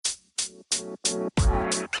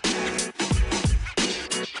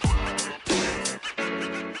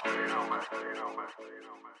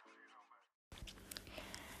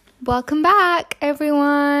Welcome back,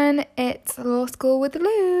 everyone. It's Law School with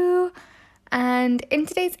Lou. And in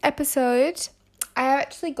today's episode, I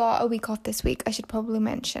actually got a week off this week, I should probably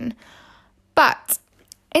mention. But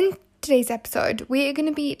in today's episode, we are going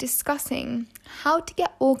to be discussing how to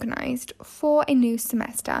get organised for a new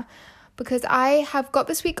semester. Because I have got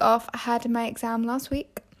this week off. I had my exam last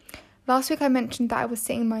week. Last week I mentioned that I was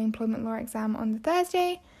sitting my employment law exam on the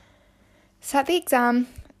Thursday. Sat the exam,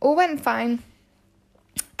 all went fine.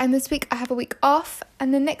 And this week I have a week off,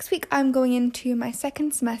 and then next week I'm going into my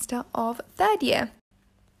second semester of third year.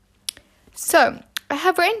 So I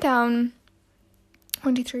have written down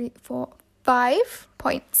 5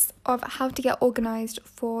 points of how to get organised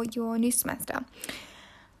for your new semester.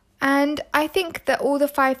 And I think that all the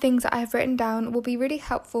 5 things that I have written down will be really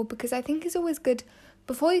helpful, because I think it's always good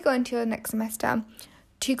before you go into your next semester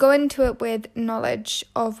to go into it with knowledge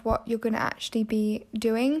of what you're going to actually be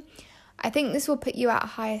doing. I think this will put you at a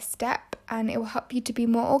higher step, and it will help you to be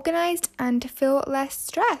more organised and to feel less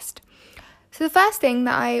stressed. So the first thing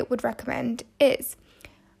that I would recommend is,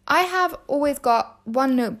 I have always got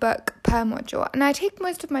one notebook per module, and I take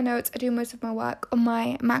most of my notes, I do most of my work on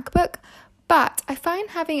my MacBook, but I find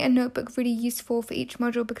having a notebook really useful for each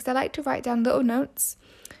module, because I like to write down little notes,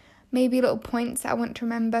 maybe little points that I want to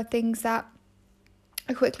remember, things that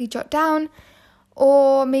I quickly jot down.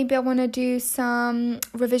 Or maybe I want to do some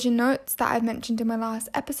revision notes that I've mentioned in my last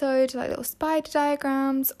episode, like little spider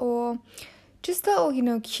diagrams, or just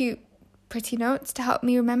little, cute, pretty notes to help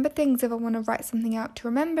me remember things if I want to write something out to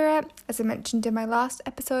remember it, as I mentioned in my last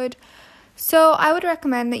episode. So I would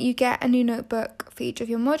recommend that you get a new notebook for each of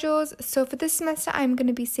your modules. So for this semester, I'm going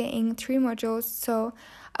to be sitting 3 modules, so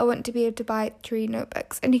I want to be able to buy 3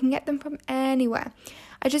 notebooks, and you can get them from anywhere.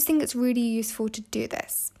 I just think it's really useful to do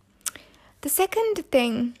this. The second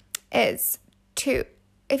thing is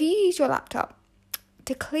if you use your laptop,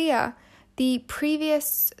 to clear the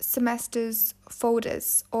previous semester's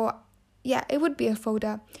folders, it would be a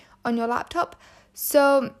folder on your laptop.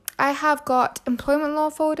 So I have got employment law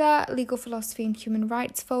folder, legal philosophy and human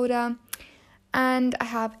rights folder, and I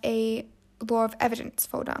have a law of evidence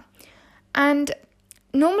folder. And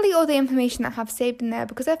normally all the information that I have saved in there,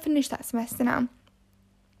 because I've finished that semester now,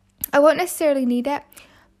 I won't necessarily need it,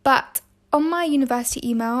 but on my university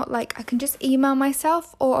email, I can just email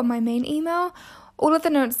myself, or on my main email, all of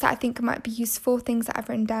the notes that I think might be useful, things that I've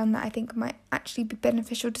written down that I think might actually be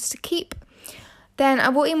beneficial just to keep. Then I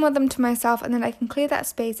will email them to myself, and then I can clear that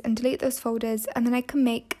space and delete those folders, and then I can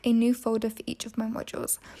make a new folder for each of my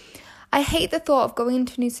modules. I hate the thought of going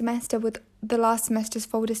into a new semester with the last semester's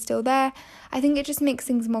folder still there. I think it just makes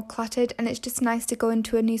things more cluttered, and it's just nice to go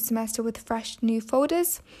into a new semester with fresh new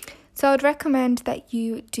folders. So I would recommend that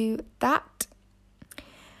you do that.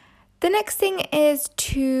 The next thing is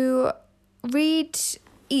to read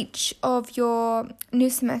each of your new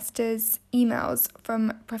semester's emails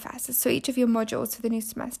from professors. So each of your modules for the new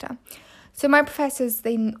semester. So my professors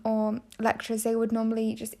or lecturers, they would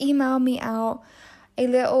normally just email me out a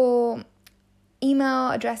little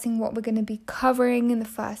email addressing what we're going to be covering in the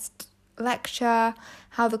first lecture,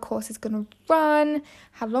 how the course is going to run,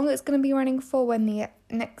 how long it's going to be running for, when the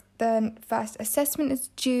first assessment is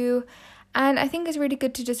due. And I think it's really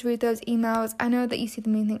good to just read those emails. I know that you see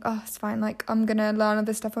them and you think, oh, it's fine, I'm going to learn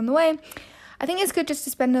other stuff on the way. I think it's good just to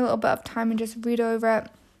spend a little bit of time and just read over it,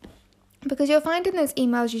 because you'll find in those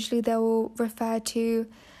emails usually they will refer to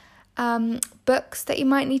books that you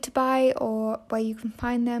might need to buy, or where you can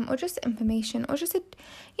find them, or just information, or just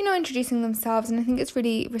introducing themselves. And I think it's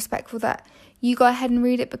really respectful that you go ahead and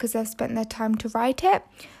read it, because they've spent their time to write it.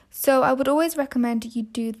 So I would always recommend you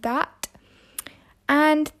do that.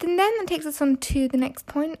 And then that takes us on to the next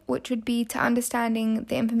point, which would be to understanding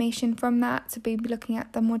the information from that. So maybe looking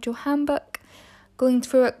at the module handbook, going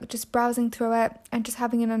through it, just browsing through it, and just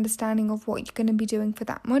having an understanding of what you're going to be doing for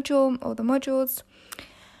that module or the modules.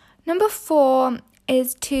 Number 4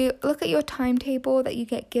 is to look at your timetable that you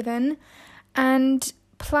get given and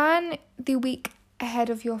plan the week ahead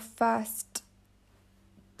of your first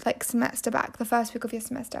semester back, the first week of your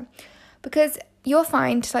semester. Because you'll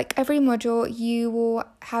find, every module you will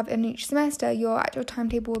have in each semester, your actual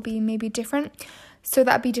timetable will be maybe different. So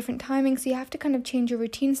that'd be different timing. So you have to kind of change your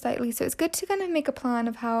routine slightly. So it's good to kind of make a plan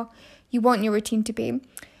of how you want your routine to be.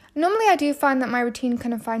 Normally I do find that my routine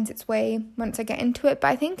kind of finds its way once I get into it, but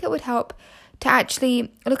I think it would help to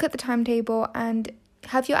actually look at the timetable and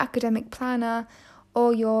have your academic planner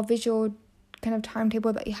or your visual kind of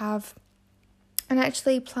timetable that you have, and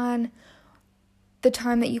actually plan the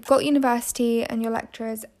time that you've got university and your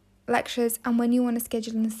lectures and when you want to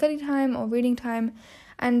schedule in study time or reading time,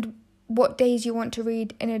 and what days you want to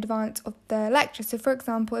read in advance of the lecture. So for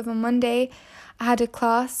example, if on Monday I had a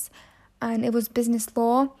class and it was business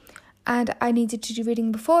law and I needed to do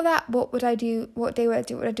reading before that, what would I do? What day would I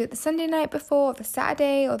do? Would I do it the Sunday night before, or the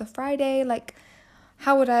Saturday, or the Friday? Like,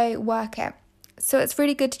 how would I work it? So it's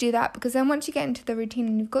really good to do that, because then once you get into the routine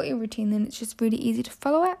and you've got your routine, then it's just really easy to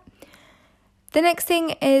follow it. The next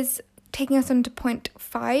thing is taking us on to point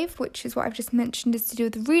 5, which is what I've just mentioned, is to do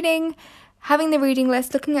with reading. Having the reading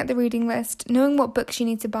list, looking at the reading list, knowing what books you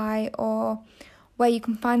need to buy or where you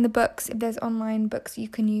can find the books, if there's online books you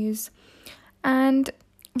can use, and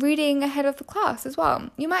reading ahead of the class as well.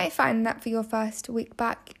 You might find that for your first week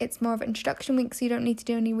back, it's more of an introduction week, so you don't need to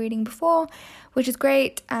do any reading before, which is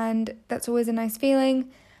great, and that's always a nice feeling.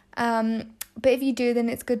 But if you do, then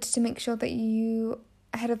it's good to make sure that you,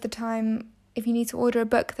 ahead of the time, if you need to order a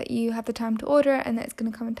book, that you have the time to order it and that it's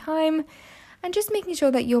going to come in time. And just making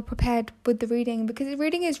sure that you're prepared with the reading, because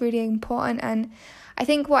reading is really important. And I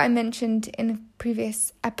think what I mentioned in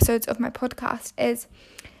previous episodes of my podcast is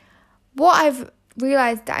what I've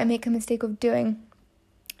realised that I make a mistake of doing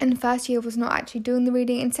in first year was not actually doing the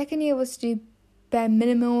reading. In second year was to do bare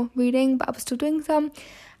minimal reading, but I was still doing some.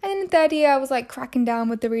 And then in third year I was like cracking down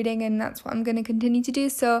with the reading, and that's what I'm going to continue to do.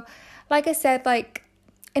 So like I said, like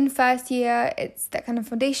in first year it's that kind of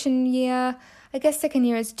foundation year. I guess second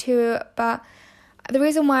year is too, but the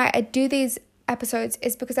reason why I do these episodes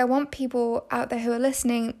is because I want people out there who are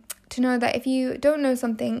listening to know that if you don't know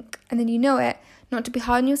something and then you know it, not to be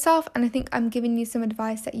hard on yourself. And I think I'm giving you some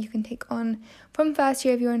advice that you can take on from first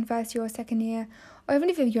year if you're in first year or second year, or even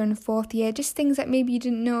if you're in fourth year, just things that maybe you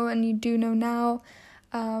didn't know and you do know now.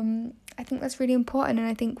 I think that's really important, and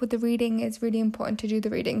I think with the reading, it's really important to do the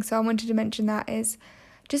reading. So I wanted to mention that is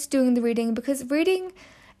just doing the reading, because reading,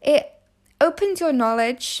 it opens your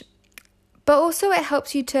knowledge, but also it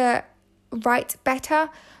helps you to write better,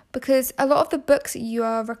 because a lot of the books you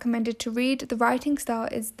are recommended to read, the writing style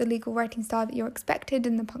is the legal writing style that you're expected,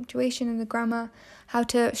 and the punctuation and the grammar, how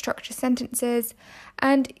to structure sentences.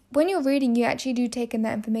 And when you're reading, you actually do take in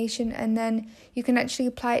that information, and then you can actually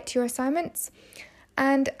apply it to your assignments.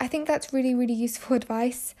 And I think that's really, really useful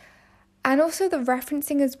advice. And also the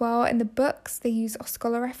referencing as well. In the books, they use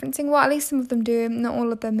Scholar referencing. Well, at least some of them do, not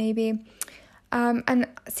all of them maybe. And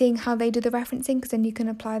seeing how they do the referencing, because then you can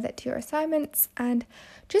apply that to your assignments, and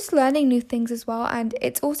just learning new things as well. And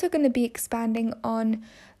it's also going to be expanding on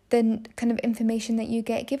the kind of information that you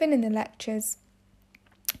get given in the lectures.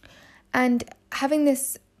 And having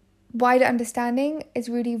this wider understanding is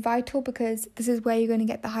really vital, because this is where you're going to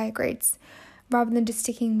get the higher grades, rather than just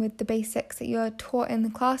sticking with the basics that you're taught in the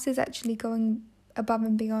classes, actually going above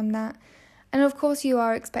and beyond that. And of course you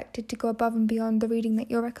are expected to go above and beyond the reading that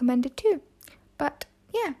you're recommended to. But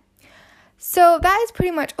yeah, so that is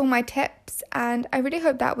pretty much all my tips, and I really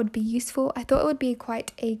hope that would be useful. I thought it would be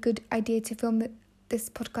quite a good idea to film this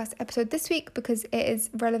podcast episode this week, because it is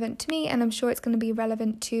relevant to me, and I'm sure it's going to be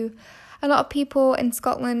relevant to a lot of people in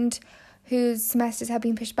Scotland whose semesters have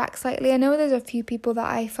been pushed back slightly. I know there's a few people that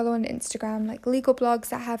I follow on Instagram, like legal blogs,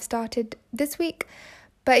 that have started this week,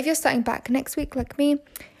 but if you're starting back next week like me,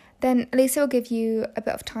 then at least it will give you a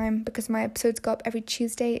bit of time, because my episodes go up every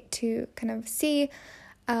Tuesday, to kind of see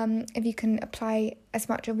if you can apply as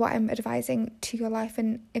much of what I'm advising to your life,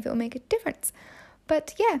 and if it will make a difference.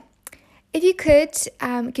 But yeah, if you could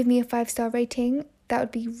give me a 5-star rating, that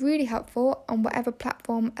would be really helpful on whatever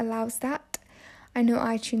platform allows that. I know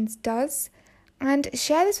iTunes does. And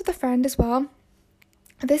share this with a friend as well.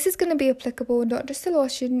 This is going to be applicable not just to law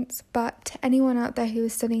students, but to anyone out there who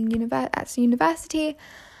is studying at university.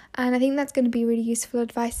 And I think that's going to be really useful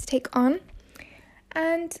advice to take on.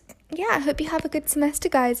 And yeah, I hope you have a good semester,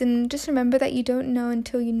 guys. And just remember that you don't know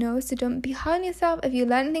until you know. So don't be hard on yourself if you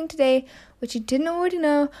learn anything today which you didn't already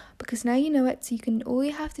know, because now you know it. So all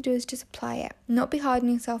you have to do is just apply it. Not be hard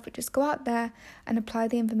on yourself, but just go out there and apply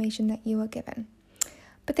the information that you were given.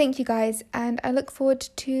 But thank you, guys. And I look forward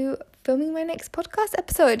to filming my next podcast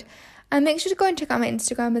episode. And make sure to go and check out my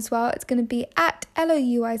Instagram as well. It's going to be at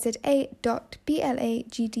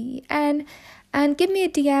 @LOUIZA.BLAGDEN. And give me a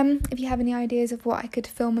DM if you have any ideas of what I could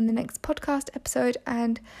film in the next podcast episode.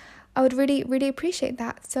 And I would really, really appreciate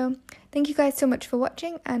that. So thank you guys so much for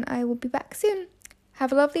watching, and I will be back soon.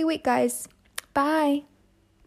 Have a lovely week, guys. Bye.